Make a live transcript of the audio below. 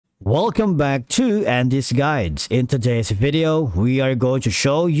Welcome back to Andy's Guides. In today's video, we are going to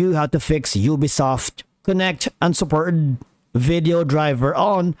show you how to fix Ubisoft Connect unsupported video driver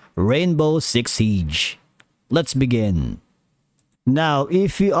on Rainbow Six Siege. Let's begin. Now,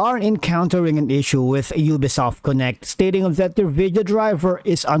 if you are encountering an issue with Ubisoft Connect stating that your video driver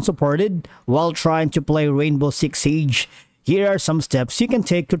is unsupported while trying to play Rainbow Six Siege, here are some steps you can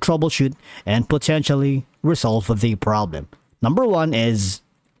take to troubleshoot and potentially resolve the problem. Number one is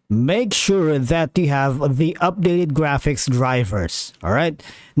make sure that you have the updated graphics drivers. Alright,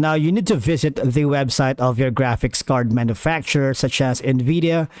 now you need to visit the website of your graphics card manufacturer such as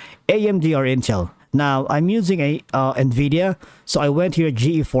Nvidia, AMD or Intel. Now I'm using a Nvidia, so I went here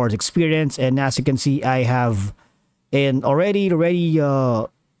GeForce Experience, and as you can see I have an already drivers,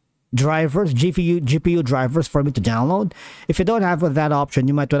 GPU drivers for me to download. If you don't have that option,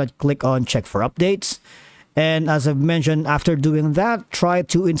 you might want to click on check for updates. And as I've mentioned, after doing that, try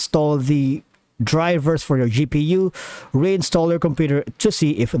to install the drivers for your GPU, reinstall your computer to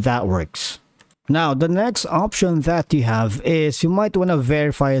see if that works. Now, the next option that you have is you might want to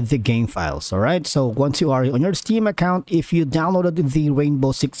verify the game files, alright? So once you are on your Steam account, if you downloaded the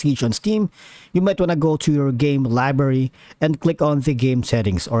Rainbow Six Siege on Steam, you might want to go to your game library and click on the game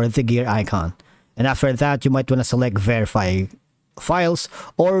settings or the gear icon. And after that, you might want to select verify files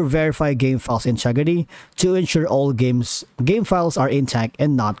or verify game files integrity to ensure all game files are intact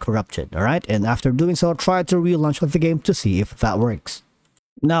and not corrupted. All right, and after doing so, try to relaunch the game to see if that works.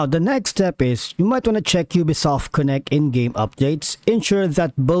 Now the next step is you might want to check Ubisoft Connect in-game updates. Ensure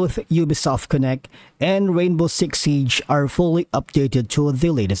that both Ubisoft Connect and Rainbow Six Siege are fully updated to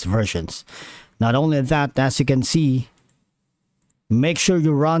the latest versions. Not only that, as you can see, make sure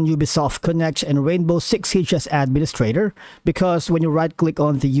you run Ubisoft Connect and Rainbow Six Siege as administrator, because when you right click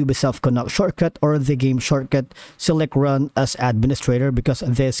on the Ubisoft Connect shortcut or the game shortcut, select run as administrator, because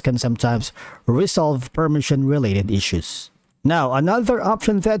this can sometimes resolve permission related issues. Now, another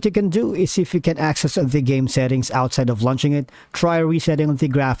option that you can do is if you can access the game settings outside of launching it, try resetting the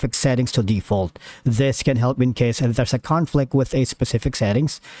graphics settings to default. This can help in case there's a conflict with a specific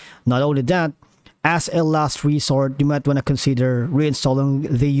settings. Not only that, as a last resort, you might want to consider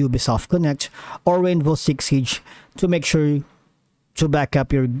reinstalling the Ubisoft Connect or Rainbow Six Siege to make sure to back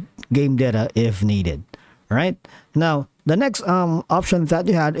up your game data if needed. Alright, now the next option that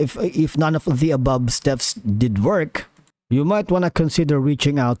you had, if none of the above steps did work, you might want to consider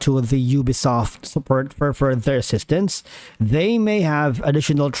reaching out to the Ubisoft support for further assistance. They may have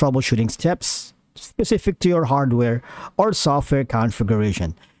additional troubleshooting steps specific to your hardware or software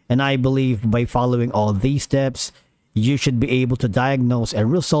configuration. And I believe by following all these steps, you should be able to diagnose and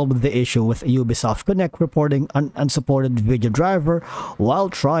resolve the issue with Ubisoft Connect reporting an unsupported video driver while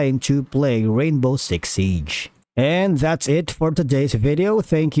trying to play Rainbow Six Siege. And that's it for today's video.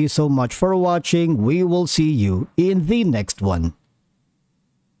 Thank you so much for watching. We will see you in the next one.